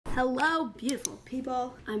Hello, beautiful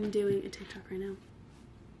people. I'm doing a TikTok right now.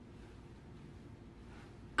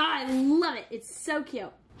 I love it. It's so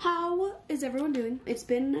cute. How is everyone doing? It's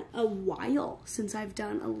been a while since I've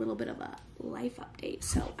done a little bit of a life update,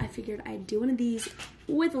 so I figured I'd do one of these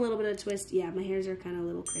with a little bit of a twist. Yeah, my hairs are kind of a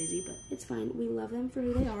little crazy, but it's fine. We love them for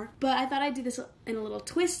who they are. But I thought I'd do this in a little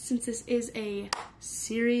twist since this is a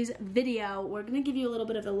series video. We're gonna give you a little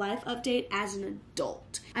bit of a life update as an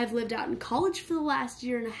adult. I've lived out in college for the last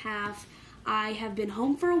year and a half. I have been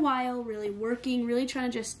home for a while, really working, really trying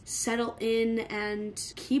to just settle in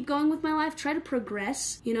and keep going with my life, try to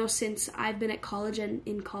progress. You know, since I've been at college, and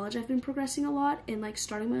in college I've been progressing a lot and like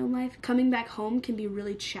starting my own life. Coming back home can be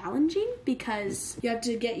really challenging because you have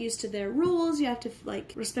to get used to their rules, you have to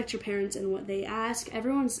like respect your parents and what they ask.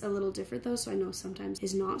 Everyone's a little different though, so I know sometimes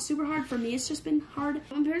it's not super hard. For me, it's just been hard.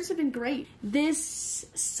 My parents have been great. This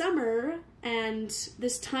summer and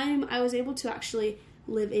this time I was able to actually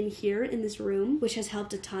live in here in this room, which has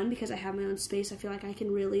helped a ton because I have my own space. I feel like I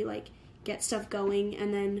can really like get stuff going,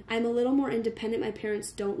 and then I'm a little more independent. My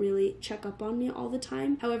parents don't really check up on me all the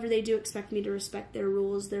time. However, they do expect me to respect their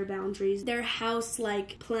rules, their boundaries, their house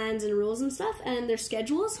like plans and rules and stuff, and their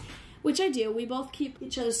schedules, which I do. We both keep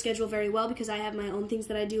each other's schedule very well because I have my own things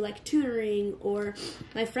that I do, like tutoring, or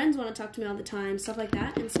my friends want to talk to me all the time, stuff like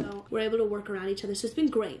that, and so we're able to work around each other, so it's been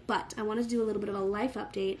great. But I wanted to do a little bit of a life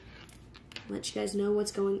update, let you guys know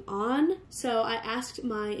what's going on. So I asked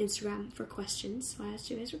my Instagram for questions. So I asked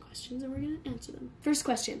you guys for questions and we're gonna answer them. First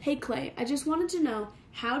question. Hey Clay, I just wanted to know,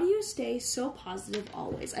 how do you stay so positive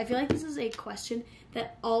always? I feel like this is a question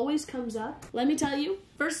that always comes up. Let me tell you,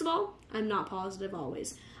 first of all, I'm not positive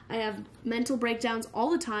always. I have mental breakdowns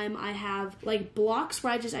all the time. I have like blocks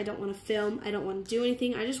where I don't want to film. I don't want to do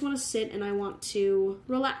anything. I just want to sit and I want to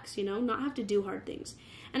relax, you know, not have to do hard things.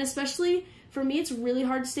 And especially for me, it's really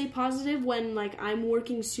hard to stay positive when like I'm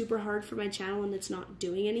working super hard for my channel and it's not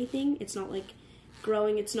doing anything. It's not like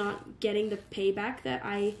growing. It's not getting the payback that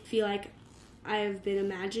I feel like I've been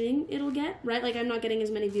imagining it'll get, right? Like I'm not getting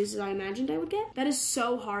as many views as I imagined I would get. That is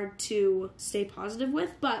so hard to stay positive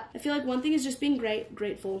with, but I feel like one thing is just being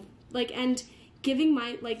grateful, like, and giving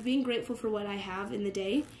my, like, being grateful for what I have in the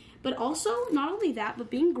day, but also not only that,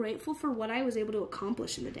 but being grateful for what I was able to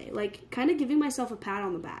accomplish in the day, like kind of giving myself a pat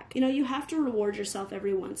on the back. You know, you have to reward yourself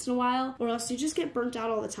every once in a while or else you just get burnt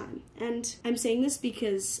out all the time. And I'm saying this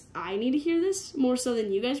because I need to hear this more so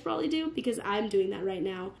than you guys probably do, because I'm doing that right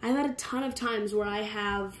now. I've had a ton of times where I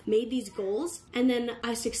have made these goals and then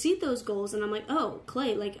I succeed those goals and I'm like, oh,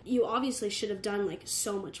 Clay, like you obviously should have done like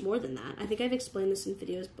so much more than that. I think I've explained this in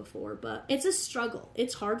videos before, but it's a struggle.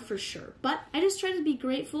 It's hard for sure, but I just try to be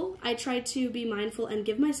grateful. I try to be mindful and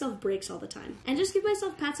give myself breaks all the time. And just give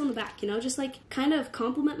myself pats on the back, you know? Just like kind of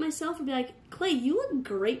compliment myself and be like, Clay, you look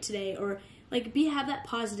great today. Or like have that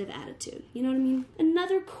positive attitude. You know what I mean?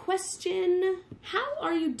 Another question. How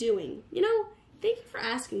are you doing? You know, thank you for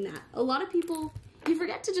asking that. A lot of people, you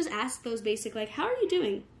forget to just ask those basic, like, how are you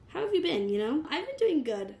doing? How have you been, you know? I've been doing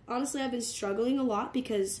good. Honestly, I've been struggling a lot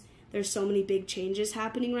because there's so many big changes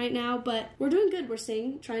happening right now, but we're doing good. We're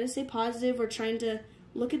trying to stay positive. We're trying to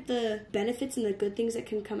look at the benefits and the good things that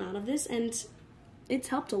can come out of this, and it's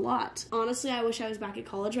helped a lot. Honestly, I wish I was back at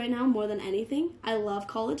college right now more than anything. I love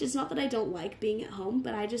college. It's not that I don't like being at home,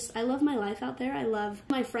 but I love my life out there. I love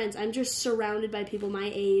my friends. I'm just surrounded by people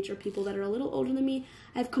my age or people that are a little older than me.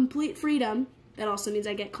 I have complete freedom. That also means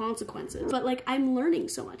I get consequences. But like I'm learning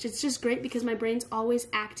so much. It's just great because my brain's always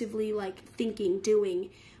actively like thinking, doing,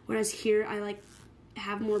 whereas here I like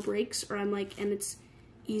have more breaks, or I'm like, and it's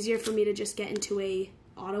easier for me to just get into a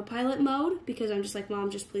autopilot mode because I'm just like,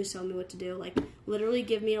 Mom, just please tell me what to do. Like literally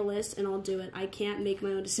give me a list and I'll do it. I can't make my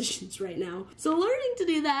own decisions right now. So learning to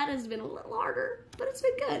do that has been a little harder, but it's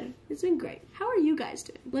been good. It's been great. How are you guys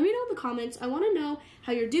doing? Let me know in the comments. I want to know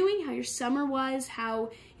how you're doing, how your summer was,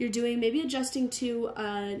 how you're doing, maybe adjusting to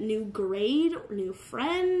a new grade or new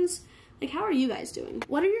friends. Like, how are you guys doing?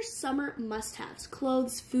 What are your summer must-haves?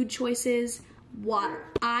 Clothes, food choices, water.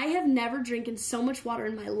 I have never drinking so much water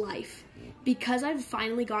in my life because I've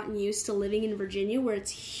finally gotten used to living in Virginia where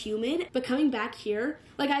it's humid. But coming back here,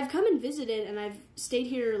 like I've come and visited and I've stayed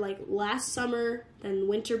here like last summer, then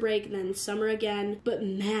winter break, then summer again. But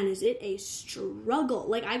man, is it a struggle.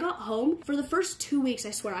 Like I got home, for the first 2 weeks,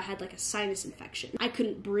 I swear I had like a sinus infection. I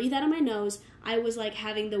couldn't breathe out of my nose. I was like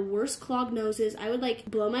having the worst clogged noses. I would like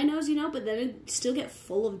blow my nose, you know, but then it'd still get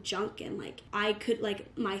full of junk, and like I could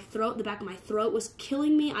like my throat, the back of my throat was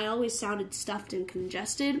killing me. I always sounded stuffed and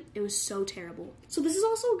congested. It was so terrible. So this is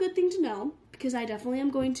also a good thing to know, because I definitely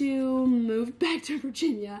am going to move back to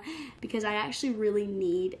Virginia because I actually really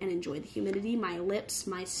need and enjoy the humidity. My lips,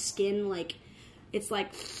 my skin like it's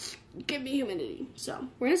like, give me humidity. So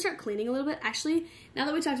we're gonna start cleaning a little bit. Actually, now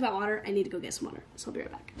that we talked about water, I need to go get some water. So I'll be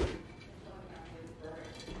right back.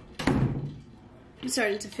 I'm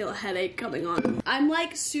starting to feel a headache coming on. I'm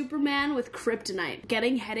like Superman with kryptonite.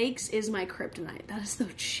 Getting headaches is my kryptonite. That is the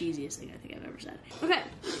cheesiest thing I think I've ever said. Okay.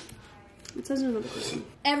 It says another question.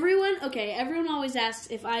 Everyone always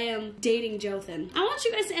asks if I am dating Jothan. I want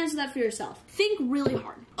you guys to answer that for yourself. Think really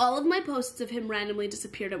hard. All of my posts of him randomly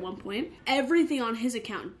disappeared at one point. Everything on his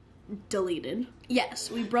account deleted.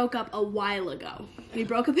 Yes, we broke up a while ago. We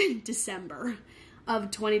broke up in December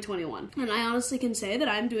of 2021. And I honestly can say that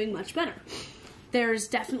I'm doing much better. There's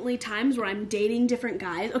definitely times where I'm dating different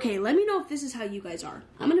guys. Okay, let me know if this is how you guys are.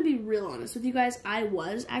 I'm gonna be real honest with you guys. I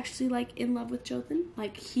was actually like in love with Jothan.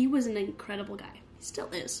 Like, he was an incredible guy. He still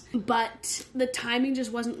is. But the timing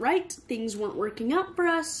just wasn't right. Things weren't working out for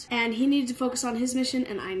us. And he needed to focus on his mission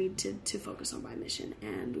and I needed to focus on my mission.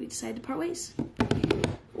 And we decided to part ways.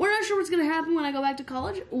 We're not sure what's gonna happen when I go back to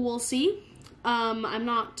college. We'll see. I'm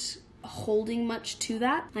not holding much to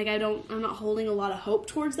that. Like, I'm not holding a lot of hope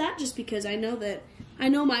towards that, just because I know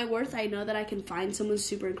my worth. I know that I can find someone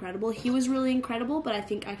super incredible. He was really incredible, but I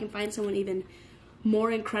think I can find someone even more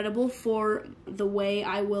incredible for the way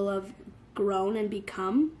I will have grown and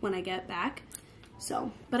become when I get back.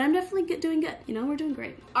 So, but I'm definitely doing good. You know, we're doing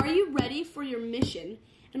great. Are you ready for your mission?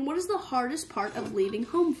 And what is the hardest part of leaving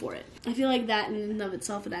home for it? I feel like that in and of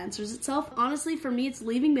itself, it answers itself. Honestly, for me, it's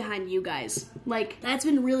leaving behind you guys. Like, that's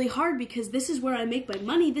been really hard because this is where I make my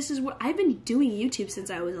money. This is what I've been doing YouTube since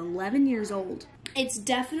I was 11 years old. It's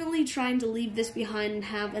definitely trying to leave this behind and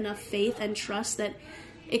have enough faith and trust that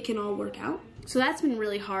it can all work out. So that's been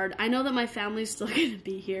really hard. I know that my family's still gonna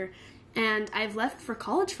be here. And I've left for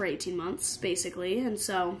college for 18 months, basically, and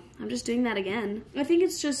so I'm just doing that again. I think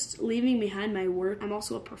it's just leaving behind my work. I'm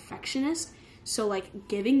also a perfectionist, so like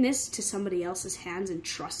giving this to somebody else's hands and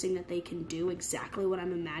trusting that they can do exactly what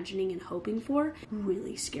I'm imagining and hoping for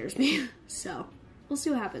really scares me. So we'll see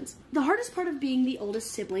what happens. The hardest part of being the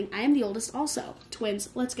oldest sibling, I am the oldest also. Twins,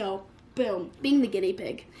 let's go. Boom. Being the guinea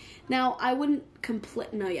pig. Now, I wouldn't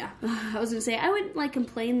complain, I was gonna say, I wouldn't like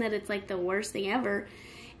complain that it's like the worst thing ever.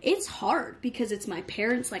 It's hard because it's my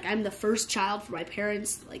parents. Like, I'm the first child for my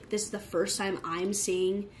parents. Like, this is the first time I'm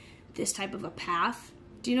seeing this type of a path.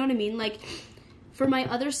 Do you know what I mean? Like, for my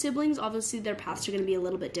other siblings, obviously their paths are going to be a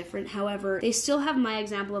little bit different. However, they still have my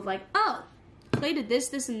example of like, oh, Clay did this,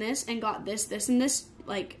 this, and this, and got this, this, and this,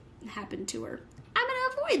 like, happened to her. I'm going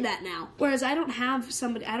to avoid that now. Whereas I don't have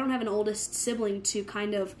an oldest sibling to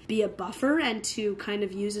kind of be a buffer and to kind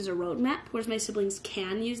of use as a roadmap. Whereas my siblings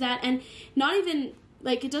can use that. And not even...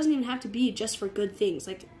 like, it doesn't even have to be just for good things.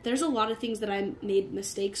 Like, there's a lot of things that I made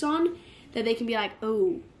mistakes on that they can be like,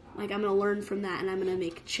 oh, like, I'm going to learn from that and I'm going to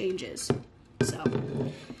make changes. So,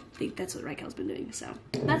 I think that's what Raikel's been doing. So,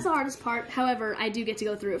 that's the hardest part. However, I do get to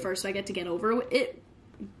go through it first, so I get to get over with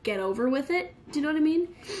it. Do you know what I mean?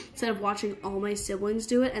 Instead of watching all my siblings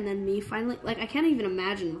do it and then me finally, like, I can't even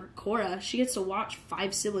imagine Cora. She gets to watch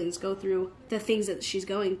 5 siblings go through the things that she's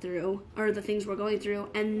going through, or the things we're going through,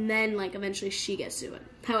 and then, like, eventually she gets to it.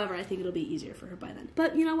 However, I think it'll be easier for her by then.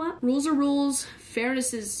 But you know what? Rules are rules.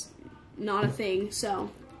 Fairness is not a thing,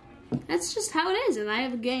 so that's just how it is, and I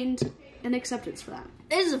have gained an acceptance for that.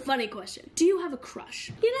 This is a funny question. Do you have a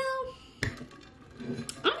crush? You know,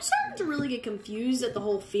 I'm starting to really get confused at the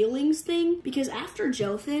whole feelings thing, because after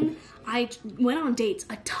Jothan, I went on dates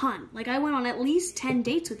a ton. Like, I went on at least 10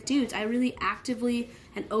 dates with dudes. I really actively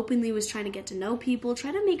and openly was trying to get to know people,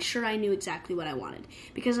 try to make sure I knew exactly what I wanted,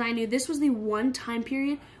 because I knew this was the one time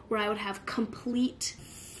period where I would have complete,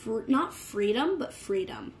 not freedom, but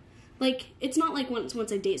freedom. Like, it's not like once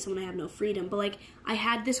I date someone I have no freedom, but like, I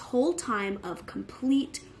had this whole time of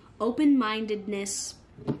complete open-mindedness.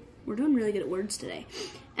 We're doing really good at words today.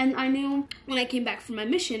 And I knew when I came back from my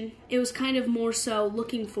mission, it was kind of more so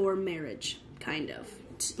looking for marriage, kind of.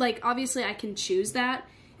 Like, obviously I can choose that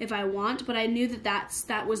if I want, but I knew that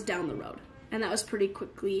that was down the road. And that was pretty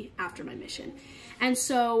quickly after my mission. And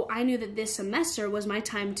so I knew that this semester was my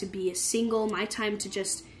time to be a single, my time to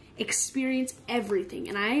just experience everything.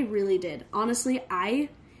 And I really did. Honestly,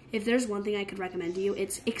 if there's one thing I could recommend to you,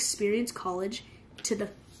 it's experience college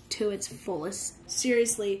to its fullest.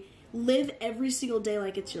 Seriously, live every single day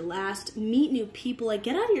like it's your last. Meet new people. Like,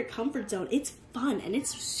 get out of your comfort zone. It's fun, and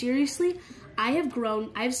it's seriously, I have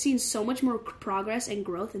grown. I've seen so much more progress and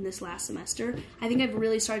growth in this last semester. I think I've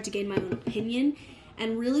really started to gain my own opinion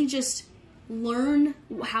and really just learn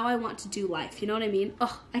how I want to do life. You know what I mean?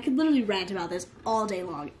 Oh, I could literally rant about this all day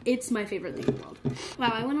long. It's my favorite thing in the world.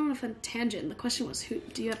 Wow, I went on a fun tangent. The question was,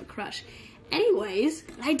 do you have a crush? Anyways,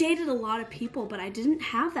 I dated a lot of people, but I didn't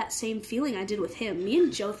have that same feeling I did with him. Me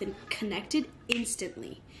and Jothan connected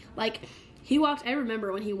instantly. Like, I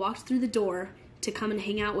remember when he walked through the door to come and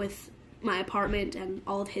hang out with my apartment and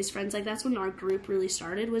all of his friends. Like, that's when our group really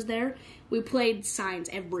started, was there. We played Signs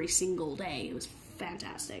every single day. It was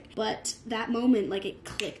fantastic. But that moment, like, it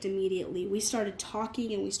clicked immediately. We started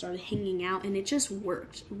talking and we started hanging out, and it just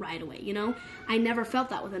worked right away, you know? I never felt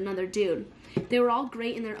that with another dude. They were all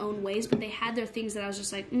great in their own ways, but they had their things that I was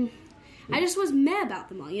just like, I just was meh about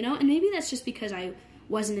them all, you know? And maybe that's just because I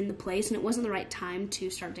wasn't in the place and it wasn't the right time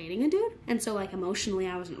to start dating a dude. And so, like, emotionally,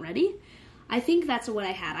 I wasn't ready. I think that's what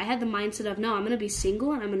I had. I had the mindset of, no, I'm going to be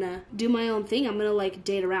single and I'm going to do my own thing. I'm going to, like,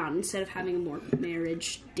 date around instead of having a more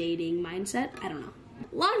marriage, dating mindset. I don't know.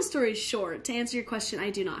 Long story short, to answer your question, I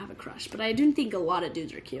do not have a crush, but I do think a lot of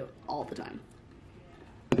dudes are cute all the time.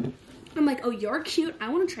 I'm like, oh, you're cute. I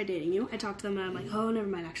want to try dating you. I talk to them and I'm like, oh, never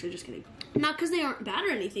mind. Actually, just kidding. Not because they aren't bad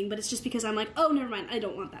or anything, but it's just because I'm like, oh, never mind. I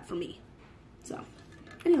don't want that for me. So,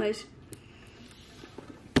 anyways,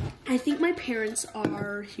 I think my parents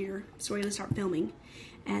are here, so we're going to start filming,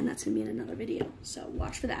 and that's going to be in another video, so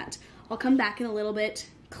watch for that. I'll come back in a little bit,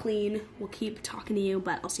 clean, we'll keep talking to you,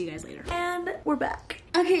 but I'll see you guys later. And we're back.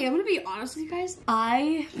 Okay, I'm going to be honest with you guys.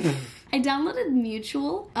 I downloaded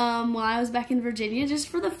Mutual while I was back in Virginia just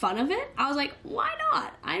for the fun of it. I was like, why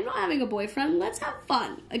not? I'm not having a boyfriend. Let's have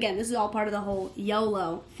fun. Again, this is all part of the whole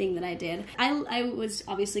YOLO thing that I did. I was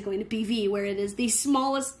obviously going to BV, where it is the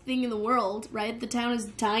smallest thing in the world, right? The town is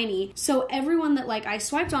tiny. So everyone that, like, I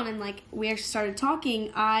swiped on and, like, we actually started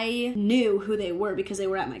talking, I knew who they were because they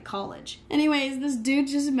were at my college. Anyways, this dude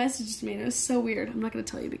just messaged me and it was so weird. I'm not going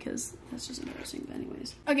to tell you because that's just embarrassing, but anyways.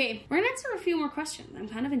 Okay, we're gonna answer a few more questions. I'm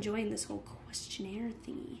kind of enjoying this whole questionnaire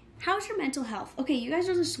thingy. How's your mental health? Okay, you guys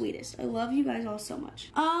are the sweetest. I love you guys all so much.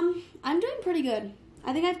 I'm doing pretty good.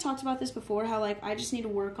 I think I've talked about this before, how, like, I just need to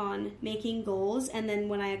work on making goals, and then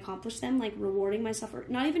when I accomplish them, like, rewarding myself, or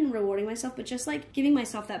not even rewarding myself, but just, like, giving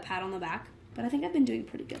myself that pat on the back. But I think I've been doing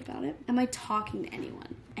pretty good about it. Am I talking to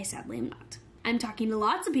anyone? I sadly am not. I'm talking to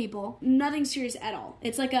lots of people, nothing serious at all.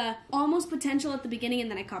 It's like a almost potential at the beginning,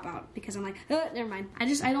 and then I cop out because I'm like, never mind. I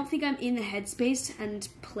don't think I'm in the headspace and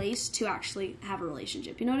place to actually have a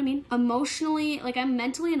relationship. You know what I mean? Emotionally, like, I'm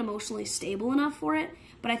mentally and emotionally stable enough for it,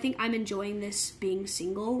 but I think I'm enjoying this being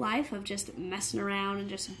single life of just messing around and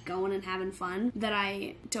just going and having fun, that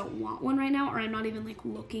I don't want one right now, or I'm not even, like,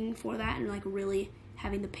 looking for that and, like, really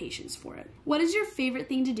having the patience for it. What is your favorite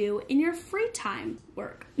thing to do in your free time?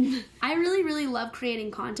 Work. I really, really love creating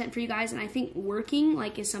content for you guys, and I think working,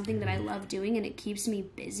 like, is something that I love doing, and it keeps me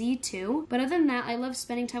busy too. But other than that, I love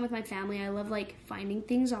spending time with my family. I love, like, finding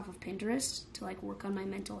things off of Pinterest to, like, work on my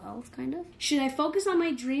mental health, kind of. Should I focus on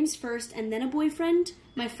my dreams first and then a boyfriend?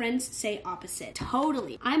 My friends say opposite.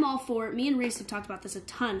 Totally. I'm all for it. Me and Reese have talked about this a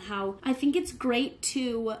ton, how I think it's great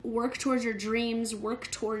to work towards your dreams, work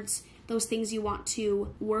towards those things you want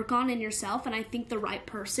to work on in yourself, and I think the right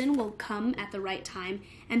person will come at the right time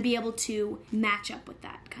and be able to match up with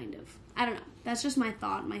that, kind of. I don't know. That's just my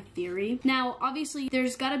thought, my theory. Now, obviously,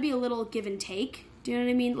 there's got to be a little give and take. Do you know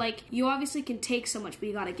what I mean? Like, you obviously can take so much, but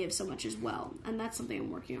you got to give so much as well. And that's something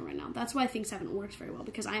I'm working on right now. That's why things haven't worked very well,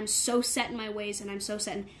 because I am so set in my ways, and I'm so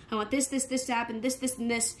set in, I want this to happen, this,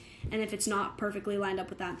 and this, and if it's not perfectly lined up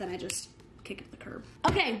with that, then I just kick it to the curb.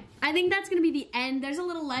 Okay, I think that's gonna be the end. There's a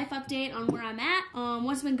little life update on where I'm at,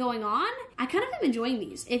 what's been going on. I kind of am enjoying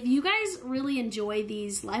these. If you guys really enjoy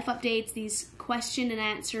these life updates, these question and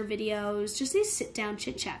answer videos, just these sit down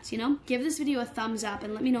chit chats, you know, give this video a thumbs up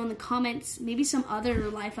and let me know in the comments maybe some other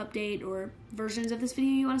life update or versions of this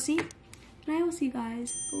video you want to see. And I will see you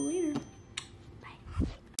guys later.